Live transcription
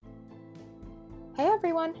Hey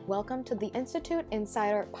everyone, welcome to the Institute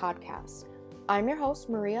Insider Podcast. I'm your host,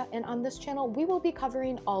 Maria, and on this channel, we will be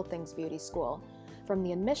covering all things beauty school, from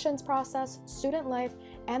the admissions process, student life,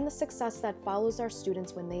 and the success that follows our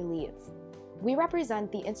students when they leave. We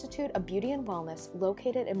represent the Institute of Beauty and Wellness,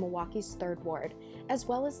 located in Milwaukee's 3rd Ward, as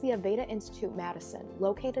well as the Aveda Institute Madison,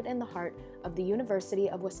 located in the heart of the University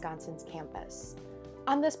of Wisconsin's campus.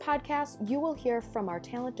 On this podcast, you will hear from our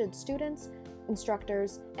talented students,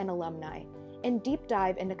 instructors, and alumni, and deep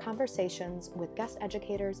dive into conversations with guest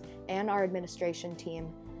educators and our administration team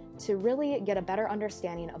to really get a better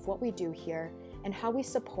understanding of what we do here and how we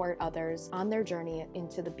support others on their journey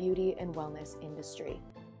into the beauty and wellness industry.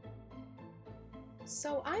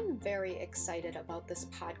 So I'm very excited about this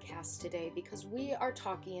podcast today because we are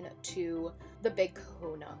talking to the big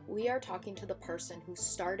kahuna. We are talking to the person who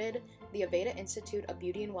started the Aveda Institute of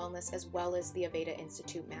Beauty and Wellness as well as the Aveda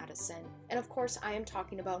Institute Madison. And of course, I am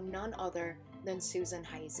talking about none other than Susan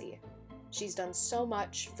Haise. She's done so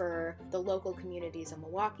much for the local communities of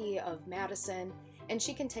Milwaukee, of Madison, and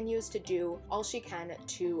she continues to do all she can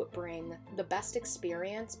to bring the best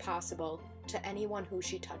experience possible to anyone who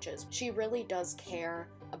she touches. She really does care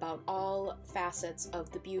about all facets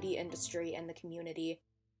of the beauty industry and the community.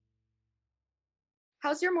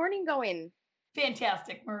 How's your morning going?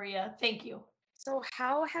 Fantastic, Maria. Thank you. So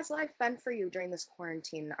how has life been for you during this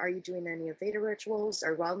quarantine? Are you doing any Aveda rituals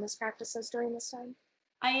or wellness practices during this time?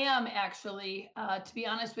 I am actually, to be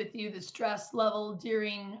honest with you, the stress level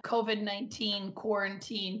during COVID-19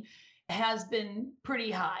 quarantine has been pretty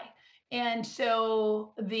high. And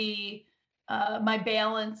so my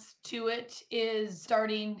balance to it is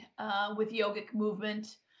starting with yogic movement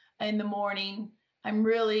in the morning. I'm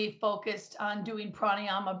really focused on doing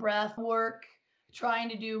pranayama breath work, trying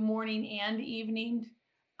to do morning and evening.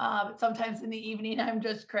 But sometimes in the evening, I'm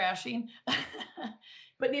just crashing.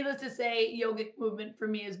 But needless to say, yogic movement for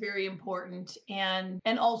me is very important. And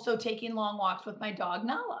also taking long walks with my dog,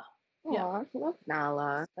 Nala. Oh, yeah. I love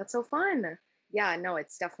Nala. That's so fun. Yeah, no,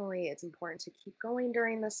 it's important to keep going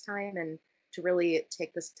during this time and to really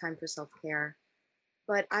take this time for self-care.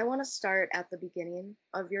 But I want to start at the beginning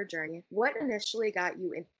of your journey. What initially got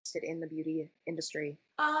you interested in the beauty industry?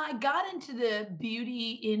 I got into the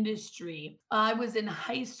beauty industry. I was in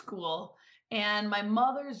high school, and my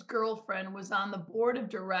mother's girlfriend was on the board of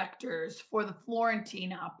directors for the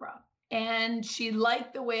Florentine Opera. And she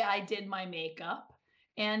liked the way I did my makeup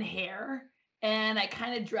and hair. And I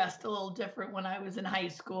kind of dressed a little different when I was in high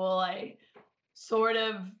school. I sort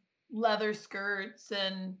of leather skirts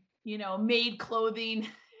and made clothing,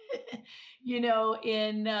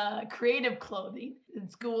 in creative clothing in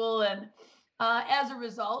school. And as a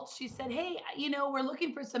result, she said, hey, we're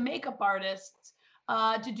looking for some makeup artists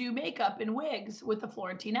to do makeup and wigs with the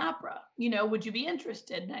Florentine Opera. Would you be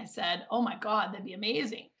interested? And I said, oh my God, that'd be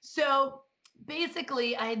amazing. So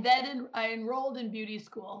basically, I enrolled in beauty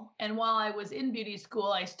school. And while I was in beauty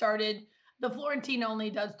school, the Florentine only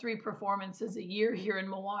does 3 performances a year here in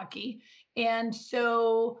Milwaukee. And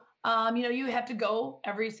so, you have to go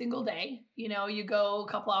every single day. You go a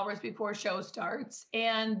couple hours before show starts,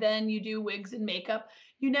 and then you do wigs and makeup.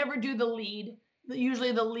 You never do the lead.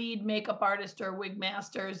 Usually the lead makeup artist or wig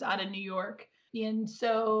masters out of New York. And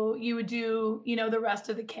so you would do, the rest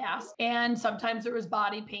of the cast. And sometimes there was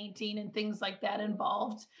body painting and things like that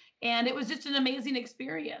involved. And it was just an amazing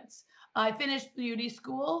experience. I finished beauty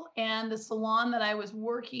school, and the salon that I was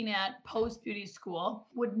working at post beauty school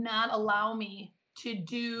would not allow me to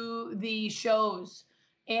do the shows.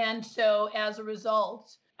 And so as a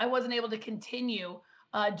result, I wasn't able to continue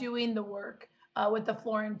doing the work with the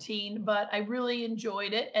Florentine, but I really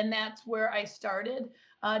enjoyed it. And that's where I started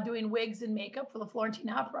doing wigs and makeup for the Florentine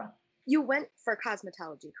Opera. You went for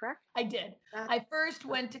cosmetology, correct? I did. I first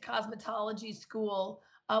went to cosmetology school,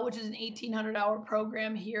 which is an 1,800-hour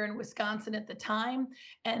program here in Wisconsin at the time.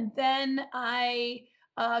 And then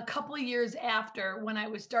a couple of years after, when I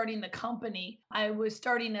was starting the company, I was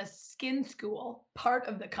starting a skin school, part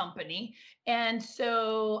of the company. And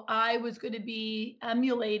so I was going to be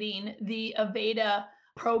emulating the Aveda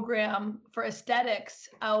program for aesthetics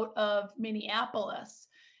out of Minneapolis.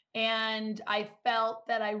 And I felt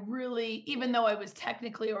that I really, even though I was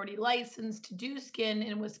technically already licensed to do skin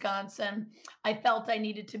in Wisconsin, I felt I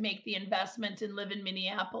needed to make the investment and live in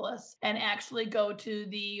Minneapolis and actually go to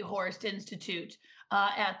the Horst Institute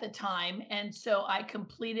at the time. And so I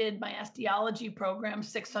completed my osteology program,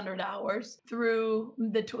 600 hours, through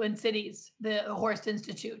the Twin Cities, the Horst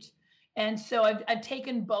Institute. And so I've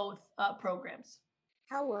taken both programs.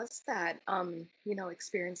 How was that,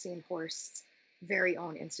 experiencing Horst's very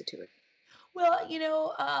own institute?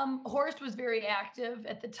 Well, Horst was very active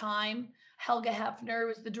at the time. Helga Hefner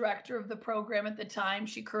was the director of the program at the time.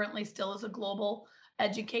 She currently still is a global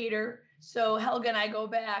educator. So Helga and I go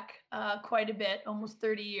back quite a bit, almost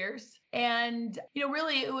 30 years. And,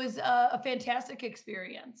 really it was a fantastic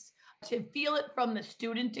experience. To feel it from the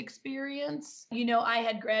student experience, I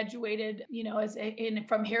had graduated,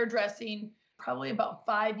 from hairdressing probably about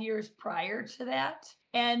 5 years prior to that.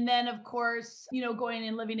 And then, of course, going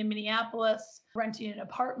and living in Minneapolis, renting an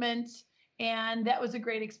apartment. And that was a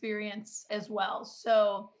great experience as well.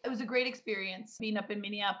 So it was a great experience being up in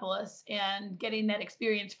Minneapolis and getting that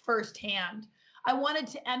experience firsthand. I wanted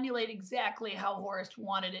to emulate exactly how Horst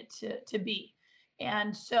wanted it to be.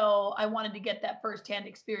 And so I wanted to get that firsthand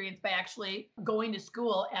experience by actually going to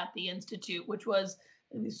school at the Institute, which was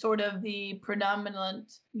sort of the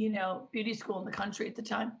predominant, beauty school in the country at the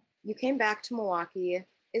time. You came back to Milwaukee.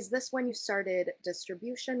 Is this when you started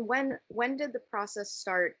distribution? When did the process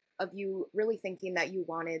start of you really thinking that you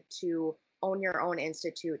wanted to own your own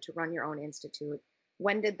institute, to run your own institute?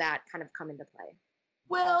 When did that kind of come into play?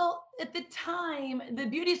 Well, at the time, the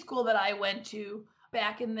beauty school that I went to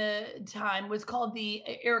back in the time was called the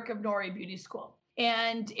Eric of Norrie Beauty School.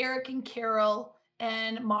 And Eric and Carol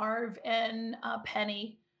and Marv and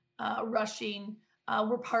Penny Rushing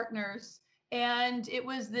were partners. And it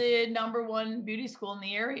was the number one beauty school in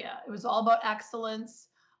the area. It was all about excellence.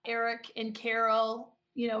 Eric and Carol,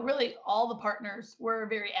 really all the partners were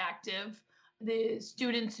very active. The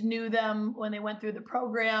students knew them when they went through the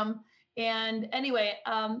program. And anyway,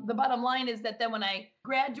 the bottom line is that then when I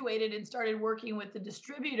graduated and started working with the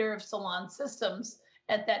distributor of Salon Systems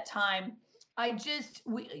at that time,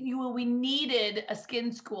 we needed a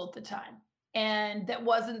skin school at the time. And that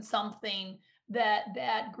wasn't something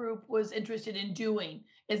that group was interested in doing,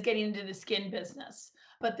 is getting into the skin business.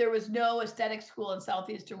 But there was no aesthetic school in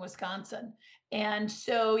southeastern Wisconsin. And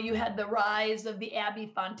so you had the rise of the Abbey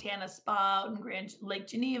Fontana Spa in Grand Lake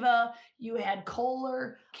Geneva. You had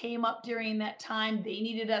Kohler came up during that time. They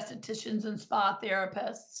needed estheticians and spa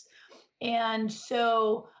therapists. And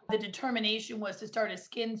so the determination was to start a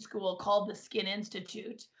skin school called the Skin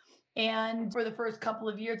Institute. And for the first couple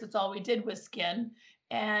of years, that's all we did was skin.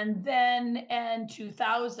 And then in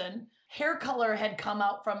 2000, hair color had come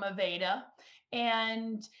out from Aveda,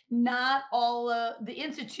 and not all the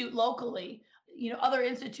institute locally, other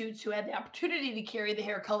institutes who had the opportunity to carry the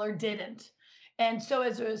hair color didn't. And so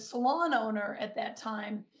as a salon owner at that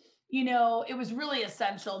time, it was really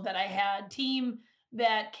essential that I had a team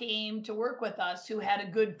that came to work with us who had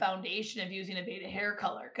a good foundation of using Aveda hair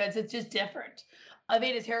color, because it's just different.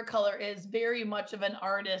 Aveda's hair color is very much of an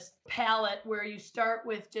artist palette where you start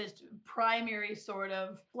with just primary sort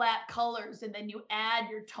of flat colors and then you add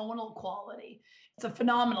your tonal quality. It's a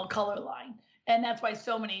phenomenal color line. And that's why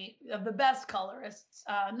so many of the best colorists,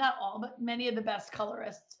 not all, but many of the best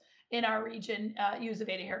colorists in our region use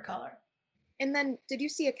Aveda hair color. And then did you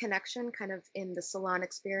see a connection kind of in the salon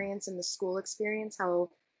experience and the school experience, how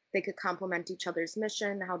they could complement each other's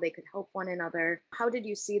mission, how they could help one another? How did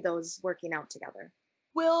you see those working out together?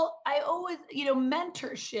 Well, I always,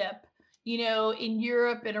 mentorship, in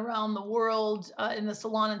Europe and around the world in the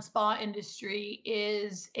salon and spa industry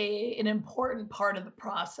is an important part of the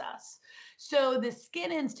process. So the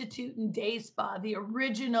Skin Institute and Day Spa, the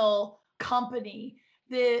original company,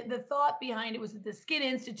 the thought behind it was that the Skin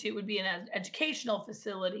Institute would be an educational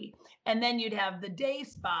facility, and then you'd have the Day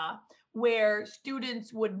Spa where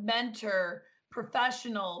students would mentor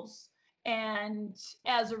professionals, and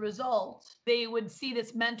as a result, they would see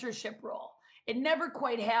this mentorship role. It never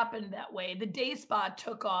quite happened that way. The Day Spa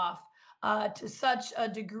took off to such a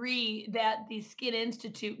degree that the Skin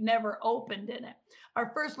Institute never opened in it.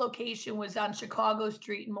 Our first location was on Chicago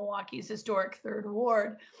Street in Milwaukee's historic Third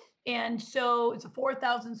Ward. And so it's a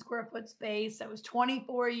 4,000 square foot space. I was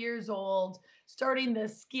 24 years old, starting the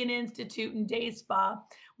Skin Institute and Day Spa.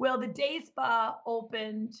 Well, the Day Spa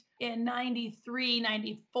opened in 93,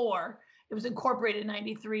 94. It was incorporated in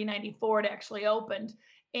 93, 94. It actually opened.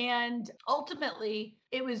 And ultimately,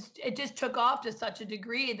 it just took off to such a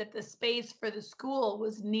degree that the space for the school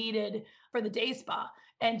was needed for the Day Spa.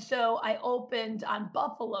 And so I opened on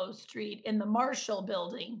Buffalo Street in the Marshall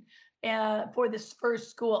building for this first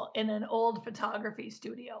school in an old photography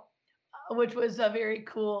studio, which was a very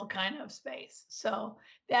cool kind of space. So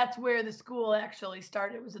that's where the school actually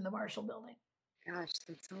started, was in the Marshall building. Gosh,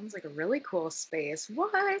 that sounds like a really cool space.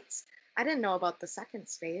 What? I didn't know about the second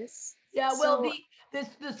space. Yeah, well, So,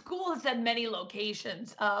 the school has had many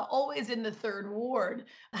locations, always in the Third Ward.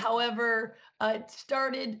 However, it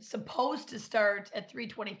supposed to start at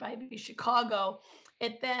 325 East Chicago,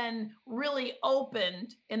 It then really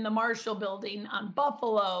opened in the Marshall Building on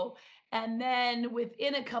Buffalo. And then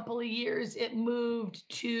within a couple of years, it moved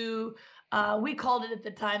to, we called it at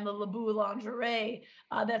the time the Lebu Lingerie.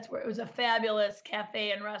 That's where it was a fabulous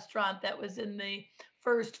cafe and restaurant that was in the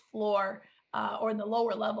first floor, or in the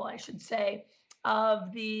lower level, I should say,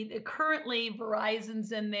 of the currently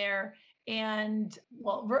Verizon's in there. And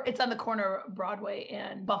well, it's on the corner of Broadway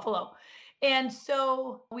and Buffalo. And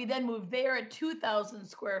so we then moved there at 2,000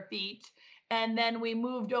 square feet. And then we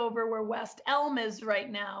moved over where West Elm is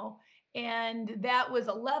right now. And that was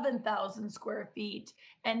 11,000 square feet.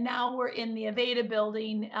 And now we're in the Aveda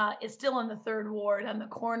building. It's still in the third ward on the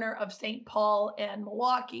corner of St. Paul and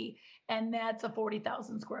Milwaukee. And that's a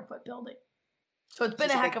 40,000 square foot building. So it's been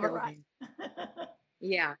a heck of a ride.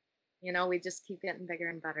 Yeah. We just keep getting bigger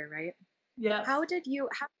and better, right? Yeah. How did you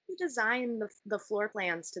design the floor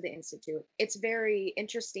plans to the Institute? It's very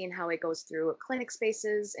interesting how it goes through clinic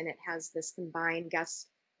spaces and it has this combined guest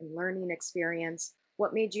and learning experience.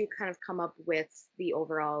 What made you kind of come up with the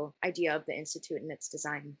overall idea of the Institute and its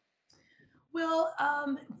design? Well,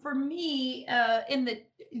 for me,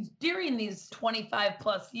 during these 25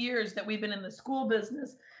 plus years that we've been in the school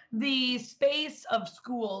business, the space of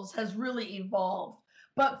schools has really evolved.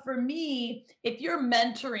 But for me, if you're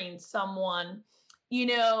mentoring someone,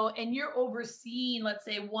 and you're overseeing, let's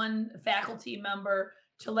say, one faculty member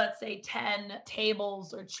to, let's say, 10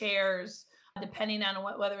 tables or chairs, depending on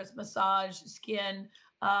whether it's massage, skin,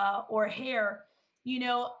 or hair,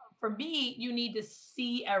 for me, you need to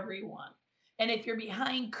see everyone. And if you're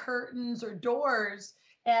behind curtains or doors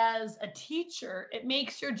as a teacher, it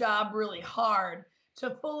makes your job really hard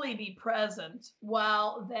to fully be present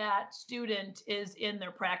while that student is in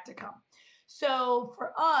their practicum. So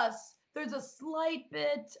for us, there's a slight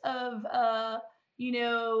bit of,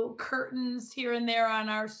 curtains here and there on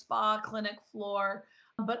our spa clinic floor.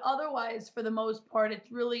 But otherwise, for the most part,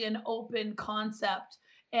 it's really an open concept,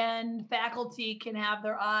 and faculty can have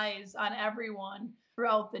their eyes on everyone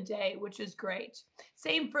throughout the day, which is great.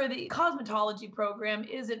 Same for the cosmetology program,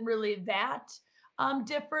 isn't really that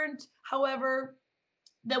different, however,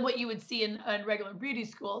 than what you would see in regular beauty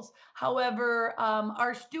schools. However,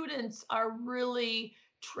 our students are really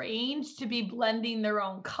trained to be blending their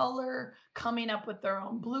own color, coming up with their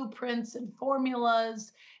own blueprints and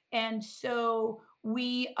formulas. And so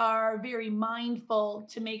we are very mindful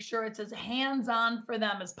to make sure it's as hands-on for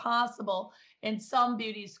them as possible. In some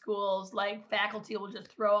beauty schools, like faculty will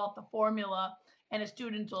just throw out the formula and a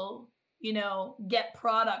student will, get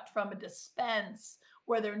product from a dispense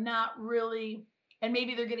where they're not really, and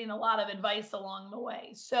maybe they're getting a lot of advice along the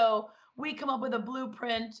way. So we come up with a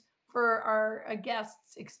blueprint for our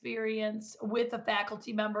guests' experience with a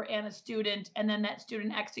faculty member and a student, and then that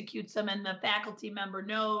student executes them, and the faculty member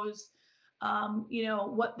knows,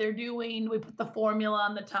 what they're doing. We put the formula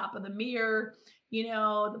on the top of the mirror,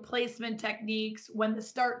 the placement techniques, when the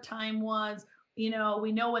start time was, we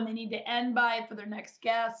know when they need to end by for their next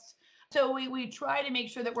guest. So we try to make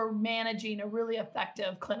sure that we're managing a really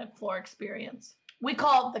effective clinic floor experience. We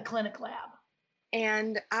call it the clinic lab.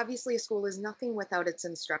 And obviously, a school is nothing without its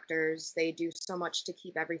instructors. They do so much to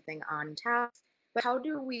keep everything on task. But how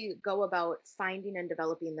do we go about finding and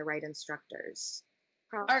developing the right instructors?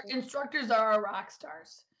 Our instructors are our rock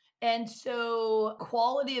stars. And so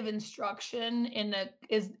quality of instruction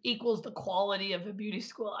is equals the quality of a beauty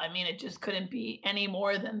school. I mean, it just couldn't be any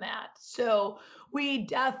more than that. So we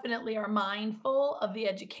definitely are mindful of the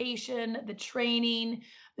education, the training,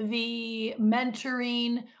 the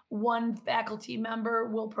mentoring one faculty member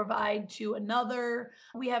will provide to another.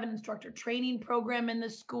 We have an instructor training program in the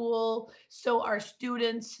school. So our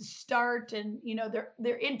students start and,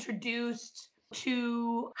 they're introduced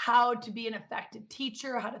to how to be an effective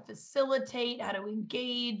teacher, how to facilitate, how to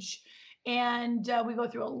engage. And we go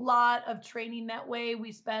through a lot of training that way.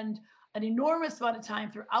 We spend an enormous amount of time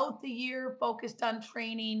throughout the year focused on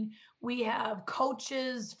training. We have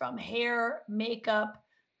coaches from hair, makeup,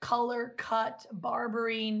 color, cut,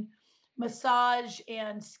 barbering, massage,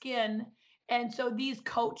 and skin. And so these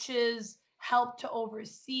coaches help to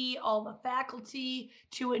oversee all the faculty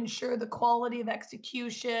to ensure the quality of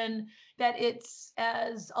execution, that it's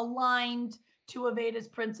as aligned to Aveda's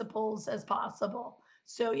principles as possible.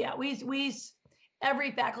 So yeah, we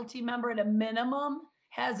every faculty member at a minimum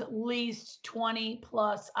has at least 20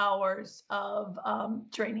 plus hours of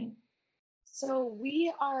training. So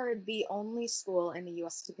we are the only school in the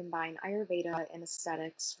US to combine Ayurveda and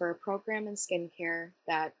aesthetics for a program in skincare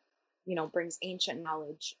that, brings ancient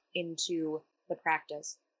knowledge into the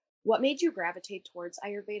practice. What made you gravitate towards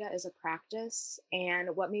Ayurveda as a practice,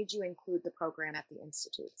 and what made you include the program at the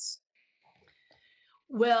institutes?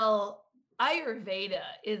 Well, Ayurveda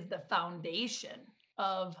is the foundation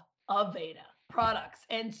of Aveda products.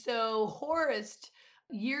 And so Horist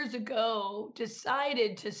years ago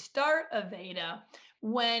decided to start Aveda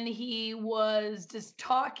when he was just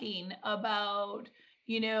talking about,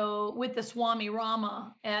 with the Swami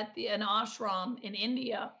Rama at an ashram in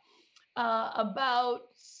India, about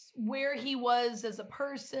where he was as a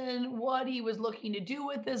person, what he was looking to do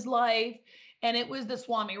with his life. And it was the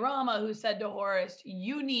Swami Rama who said to Horace,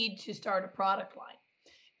 you need to start a product line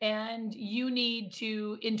and you need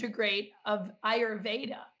to integrate of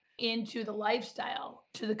Ayurveda into the lifestyle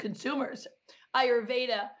to the consumers.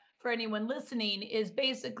 Ayurveda, for anyone listening, is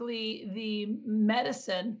basically the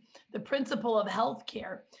medicine, the principle of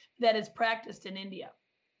healthcare that is practiced in India.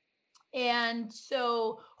 And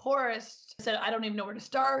so Horace said, I don't even know where to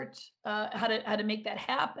start, how to make that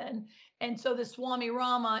happen. And so the Swami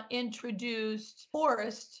Rama introduced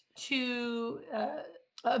Horace to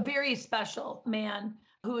a very special man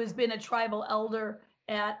who has been a tribal elder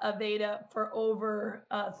at Aveda for over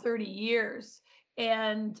 30 years.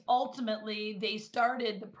 And ultimately, they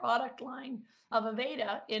started the product line of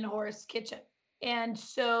Aveda in Horace's kitchen. And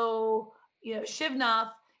so,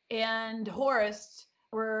 Shivnath and Horace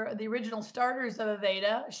were the original starters of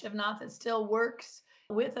Aveda. Shivnath still works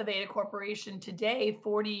with Aveda Corporation today,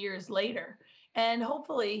 40 years later. And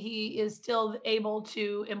hopefully he is still able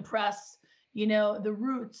to impress, the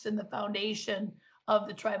roots and the foundation of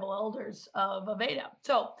the tribal elders of Aveda.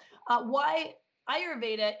 So why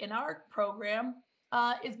Ayurveda in our program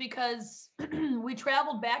is because we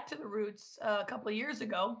traveled back to the roots a couple of years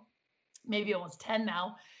ago, maybe almost 10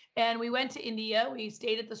 now. And we went to India. We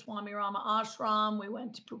stayed at the Swami Rama ashram. We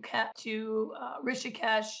went to Phuket, to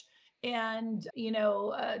Rishikesh, and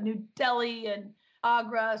New Delhi and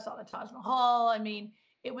Agra. Saw the Taj Mahal. I mean,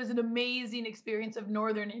 it was an amazing experience of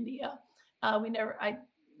northern India. I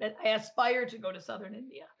aspire to go to southern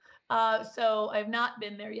India, so I've not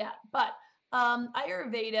been there yet. But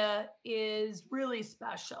Ayurveda is really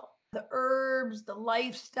special. The herbs, the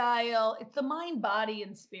lifestyle, it's the mind, body,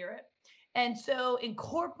 and spirit. And so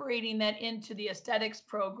incorporating that into the aesthetics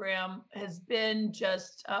program has been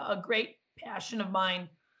just a great passion of mine.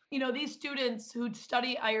 These students who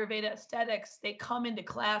study Ayurveda aesthetics, they come into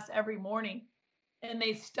class every morning and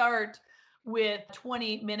they start with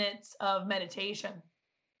 20 minutes of meditation.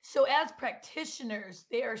 So as practitioners,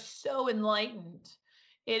 they are so enlightened.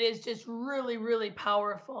 It is just really, really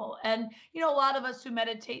powerful. And, a lot of us who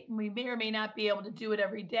meditate, we may or may not be able to do it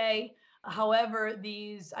every day. However,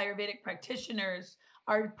 these Ayurvedic practitioners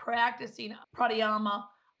are practicing pranayama,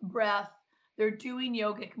 breath, they're doing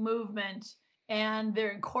yogic movement, and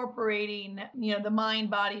they're incorporating, the mind,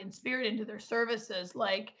 body, and spirit into their services.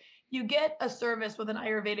 Like, you get a service with an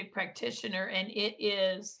Ayurvedic practitioner, and it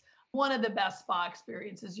is one of the best spa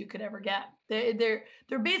experiences you could ever get.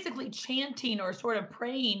 They're basically chanting or sort of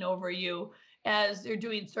praying over you as they're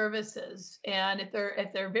doing services. And if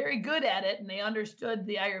they're very good at it and they understood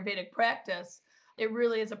the Ayurvedic practice, it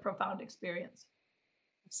really is a profound experience.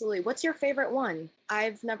 Absolutely. What's your favorite one?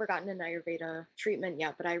 I've never gotten an Ayurveda treatment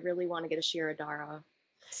yet, but I really want to get a Shirodhara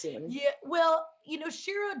soon. Yeah, well,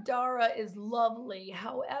 Shirodhara is lovely.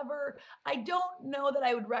 However, I don't know that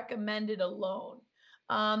I would recommend it alone.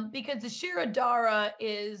 Because the Shirodhara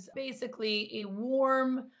is basically a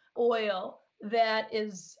warm oil that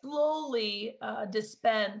is slowly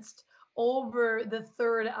dispensed over the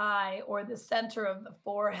third eye or the center of the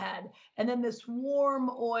forehead. And then this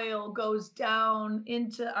warm oil goes down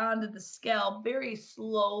onto the scalp very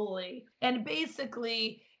slowly. And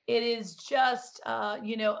basically, it is just, a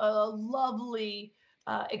lovely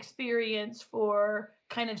experience for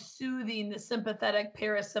kind of soothing the sympathetic,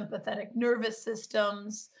 parasympathetic nervous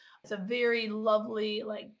systems. It's a very lovely,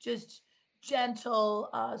 like just gentle,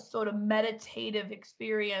 sort of meditative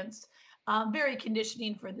experience, very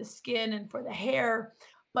conditioning for the skin and for the hair.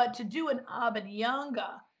 But to do an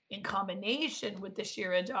Abhyanga in combination with the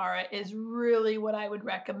Shirodhara is really what I would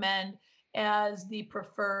recommend as the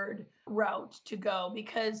preferred route to go,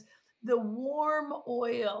 because the warm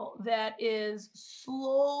oil that is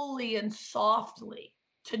slowly and softly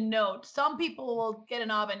to note. Some people will get an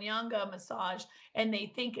Abhyanga massage and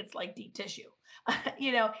they think it's like deep tissue.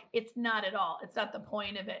 It's not at all. It's not the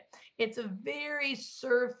point of it. It's a very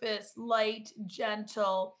surface, light,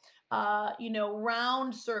 gentle,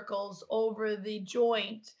 round circles over the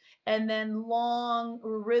joint, and then long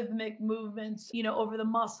rhythmic movements, over the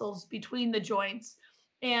muscles between the joints.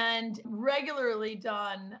 And regularly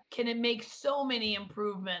done, can it make so many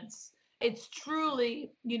improvements? It's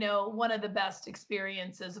truly, one of the best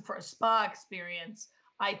experiences for a spa experience,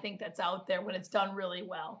 I think, that's out there when it's done really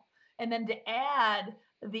well. And then to add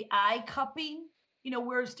the eye cupping,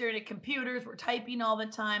 we're staring at computers, we're typing all the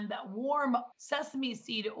time. That warm sesame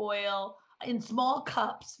seed oil in small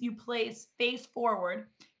cups, you place face forward,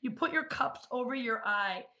 you put your cups over your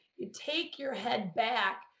eye, you take your head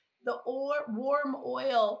back, the warm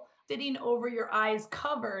oil sitting over your eyes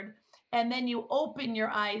covered, and then you open your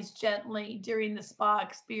eyes gently during the spa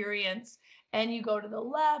experience, and you go to the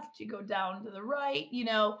left, you go down to the right,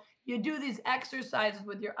 you do these exercises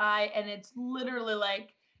with your eye, and it's literally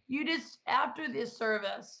like you just, after this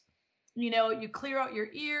service, you clear out your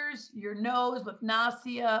ears, your nose with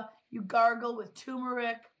nausea, you gargle with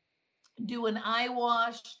turmeric, do an eye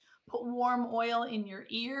wash, put warm oil in your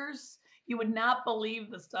ears. You would not believe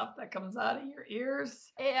the stuff that comes out of your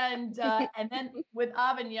ears. And then with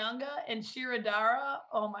Abhyanga and Shirodara,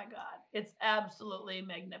 oh my God, it's absolutely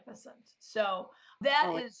magnificent. So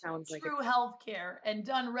that is true healthcare, and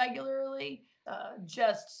done regularly.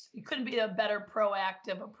 Just, you couldn't be a better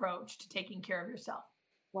proactive approach to taking care of yourself.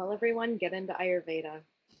 Well, everyone, get into Ayurveda.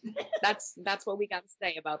 That's what we got to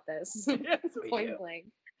say about this. Yes, Point blank.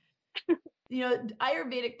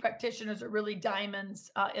 Ayurvedic practitioners are really diamonds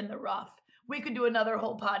in the rough. We could do another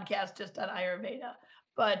whole podcast just on Ayurveda,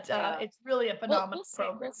 but it's really a phenomenal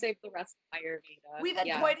program. We'll save the rest of Ayurveda. We've had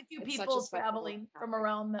quite a few people traveling from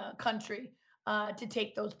around the country to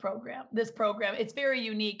take this program. It's very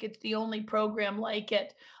unique. It's the only program like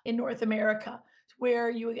it in North America, where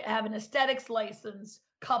you have an aesthetics license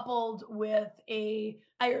coupled with a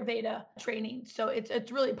Ayurveda training. So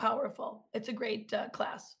it's really powerful. It's a great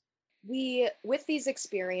class. With these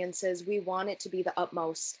experiences, we want it to be the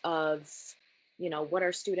utmost of, what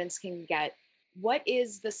our students can get. What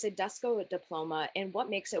is the Sidesco diploma, and what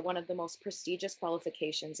makes it one of the most prestigious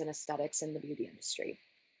qualifications in aesthetics in the beauty industry?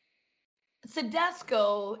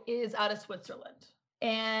 Sidesco is out of Switzerland.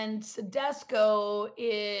 And Sidesco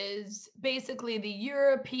is basically the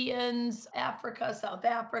Europeans, Africa, South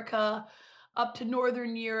Africa, up to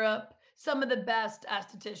Northern Europe, some of the best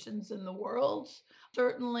estheticians in the world.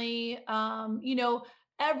 Certainly,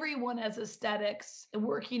 everyone has aesthetics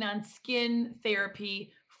working on skin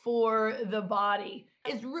therapy for the body.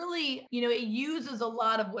 It's really, it uses a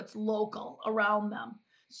lot of what's local around them.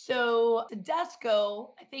 So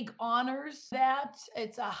Sidesco, I think, honors that.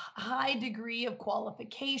 It's a high degree of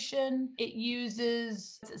qualification. It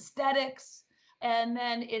uses aesthetics, and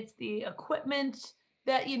then it's the equipment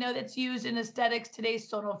that, that's used in aesthetics today: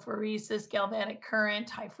 sonophoresis, galvanic current,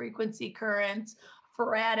 high frequency currents,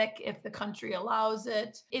 faradic, if the country allows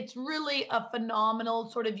it. It's really a phenomenal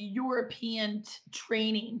sort of European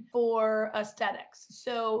training for aesthetics.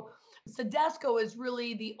 So Sidesco is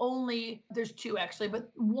really the only, there's two actually, but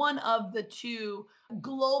one of the two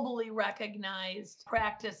globally recognized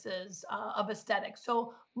practices of aesthetics.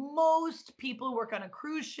 So most people who work on a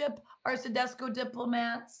cruise ship are Sidesco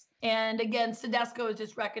diplomats. And again, Sidesco is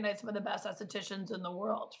just recognized some of the best estheticians in the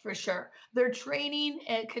world, for sure. Their training,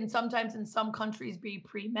 it can sometimes in some countries be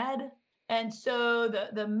pre-med. And so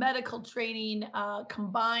the medical training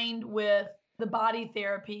combined with the body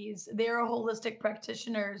therapies, they're holistic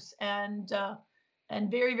practitioners and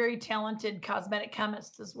very, very talented cosmetic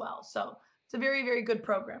chemists as well. So it's a very, very good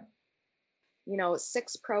program.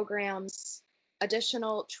 6 programs,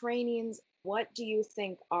 additional trainings. What do you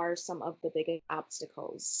think are some of the biggest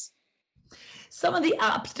obstacles? Some of the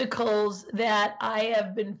obstacles that I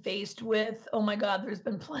have been faced with, oh my God, there's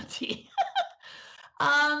been plenty.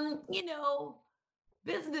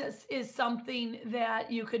 Business is something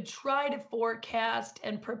that you could try to forecast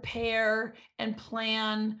and prepare and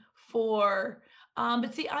plan for.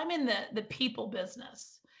 But see, I'm in the people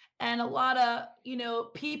business, and a lot of,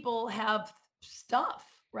 people have stuff,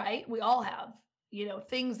 right? We all have,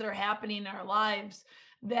 things that are happening in our lives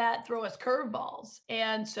that throw us curveballs.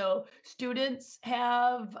 And so students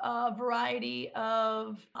have a variety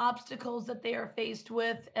of obstacles that they are faced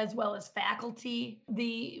with, as well as faculty.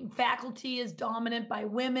 The faculty is dominant by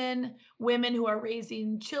women who are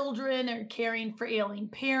raising children or caring for ailing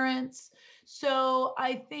parents. So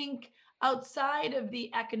I think outside of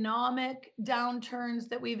the economic downturns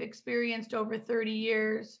that we've experienced over 30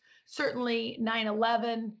 years, certainly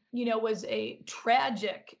 9/11, was a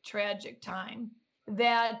tragic, tragic time,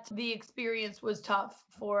 that the experience was tough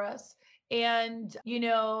for us. And,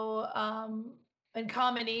 in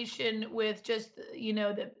combination with just,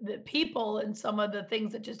 the people and some of the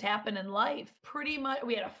things that just happen in life, pretty much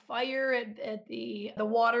we had a fire at the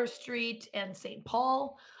Water Street and St.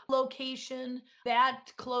 Paul location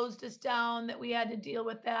that closed us down, that we had to deal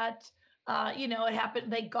with that. It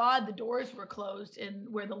happened, thank God the doors were closed in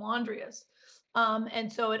where the laundry is.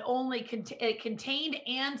 And so it only it contained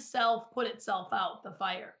and put itself out, the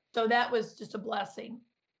fire. So that was just a blessing.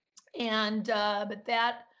 And but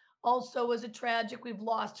that also was a tragic. We've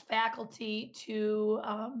lost faculty to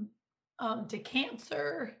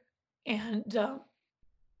cancer, and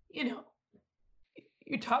you know,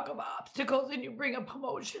 you talk about obstacles and you bring up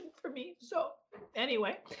promotion for me. So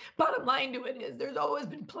anyway, bottom line to it is there's always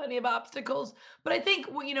been plenty of obstacles, but I think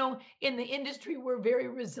in the industry we're very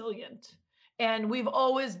resilient. And we've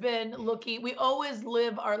always been looking, we always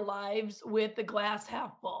live our lives with the glass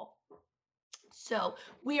half full. So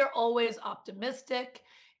we are always optimistic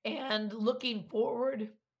and looking forward.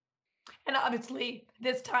 And obviously,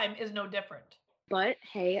 this time is no different. But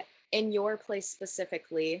hey, in your place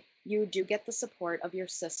specifically, you do get the support of your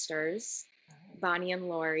sisters, Bonnie and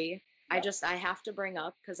Lori. I have to bring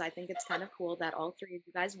up because I think it's kind of cool that all three of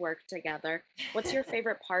you guys work together. What's your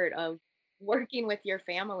favorite part of working with your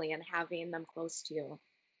family and having them close to you?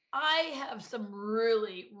 I have some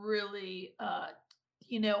really, really,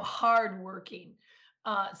 hardworking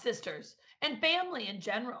sisters and family in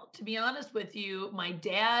general. To be honest with you, my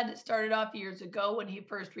dad started off years ago when he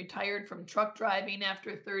first retired from truck driving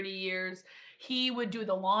after 30 years. He would do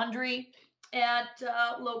the laundry at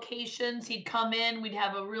locations. He'd come in, we'd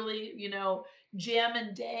have a really,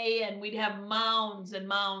 jamming day, and we'd have mounds and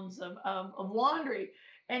mounds of laundry.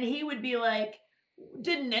 And he would be like,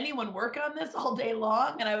 didn't anyone work on this all day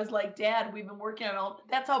long? And I was like, Dad, we've been working on all,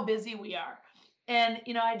 that's how busy we are. And,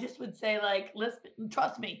 I just would say, like, listen,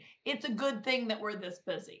 trust me, it's a good thing that we're this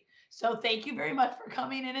busy. So thank you very much for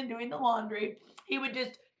coming in and doing the laundry. He would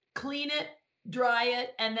just clean it, dry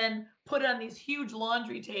it, and then put it on these huge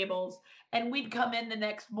laundry tables. And we'd come in the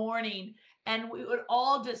next morning and we would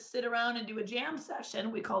all just sit around and do a jam session.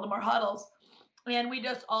 We called them our huddles. And we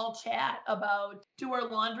just all do our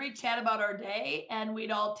laundry, chat about our day, and we'd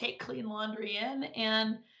all take clean laundry in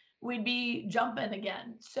and we'd be jumping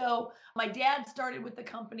again. So my dad started with the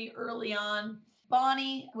company early on.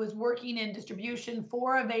 Bonnie was working in distribution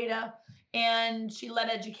for Aveda, and she led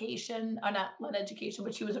education, not led education,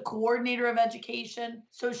 but she was a coordinator of education.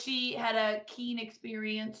 So she had a keen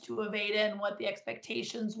experience to Aveda and what the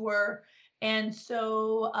expectations were. And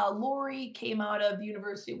so Lori came out of the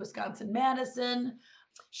University of Wisconsin-Madison.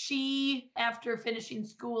 She, after finishing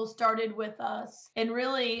school, started with us. And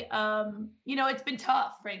really, it's been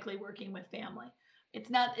tough, frankly, working with family. It's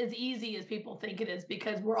not as easy as people think it is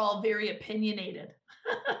because we're all very opinionated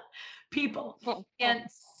people. And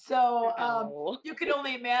so you can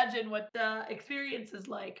only imagine what the experience is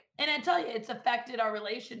like. And I tell you, it's affected our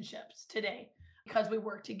relationships today because we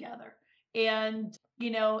work together. And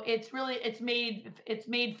it's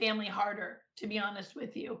made family harder, to be honest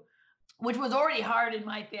with you, which was already hard in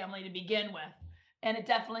my family to begin with, and it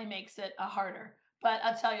definitely makes it harder. But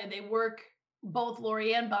I'll tell you, both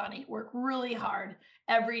Lori and Bonnie work really hard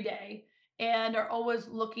every day and are always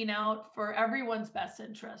looking out for everyone's best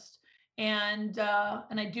interest. And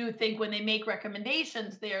I do think when they make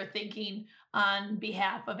recommendations, they are thinking on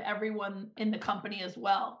behalf of everyone in the company as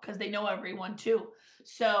well, because they know everyone too.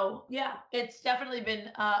 So yeah, it's definitely been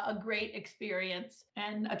a great experience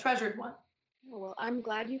and a treasured one. Oh, well, I'm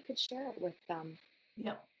glad you could share it with them.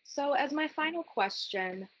 Yep. So as my final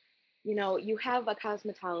question, you have a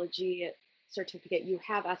cosmetology certificate, you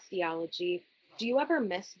have osteology. Do you ever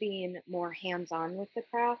miss being more hands-on with the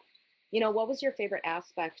craft? What was your favorite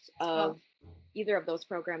aspect of either of those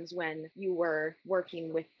programs when you were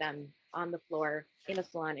working with them on the floor in a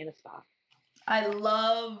salon, in a spa? I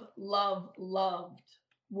loved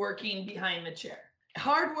working behind the chair.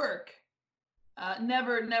 Hard work.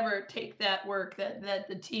 Never take that work that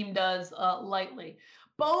the team does lightly,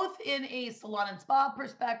 both in a salon and spa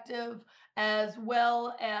perspective as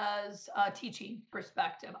well as a teaching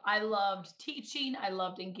perspective. I loved teaching. I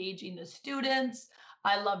loved engaging the students.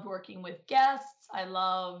 I loved working with guests. I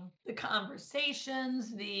loved the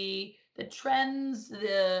conversations, the trends,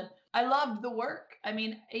 I loved the work. I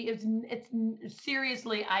mean, it's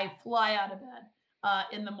seriously, I fly out of bed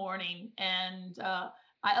in the morning, and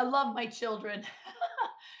I love my children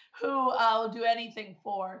who I'll do anything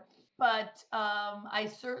for, but I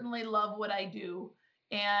certainly love what I do,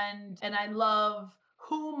 and I love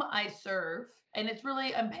whom I serve. And it's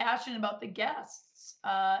really, I'm passionate about the guests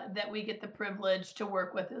that we get the privilege to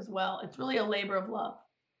work with as well. It's really a labor of love.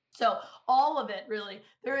 So all of it, really,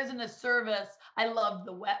 there isn't a service. I loved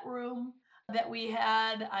the wet room that we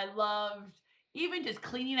had. I loved even just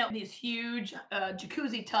cleaning out these huge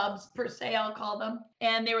jacuzzi tubs, per se, I'll call them.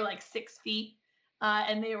 And they were like 6 feet.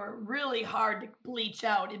 And they were really hard to bleach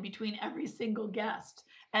out in between every single guest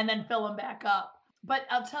and then fill them back up. But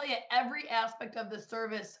I'll tell you, every aspect of the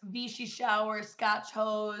service, Vichy shower, Scotch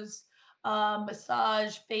hose,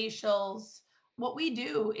 massage, facials, what we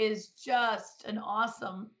do is just an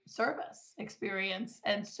awesome service experience.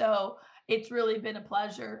 And so it's really been a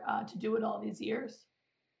pleasure to do it all these years.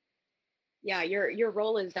 Yeah, your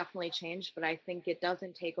role has definitely changed, but I think it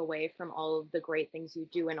doesn't take away from all of the great things you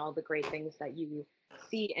do and all the great things that you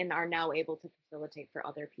see and are now able to facilitate for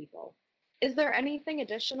other people. Is there anything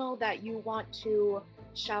additional that you want to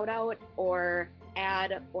shout out or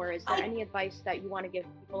add, or is there any advice that you want to give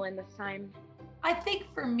people in this time? I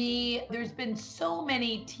think for me, there's been so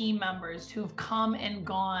many team members who've come and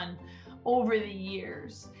gone over the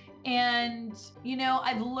years. And,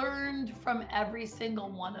 I've learned from every single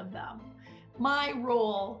one of them. My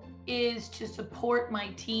role is to support my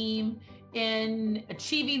team in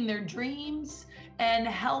achieving their dreams and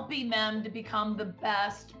helping them to become the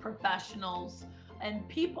best professionals and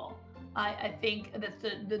people. I think that's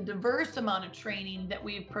the diverse amount of training that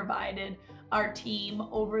we've provided our team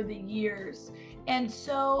over the years. And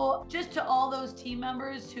so just to all those team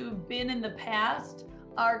members who've been in the past,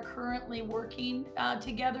 are currently working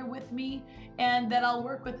together with me, and that I'll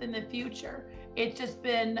work with in the future. It's just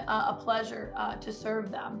been a pleasure to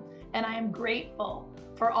serve them. And I am grateful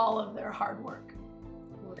for all of their hard work.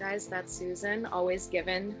 Well, guys, that's Susan, always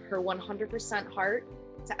given her 100% heart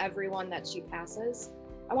to everyone that she passes.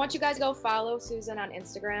 I want you guys to go follow Susan on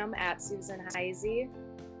Instagram at Susan Haise.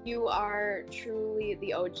 You are truly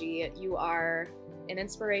the OG. You are an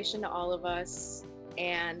inspiration to all of us,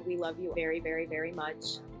 and we love you very, very, very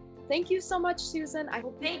much. Thank you so much, Susan. I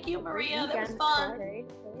hope. Thank you, Maria. That was fun.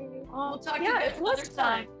 We'll talk to you guys another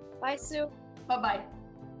time. Bye, Sue. Bye-bye.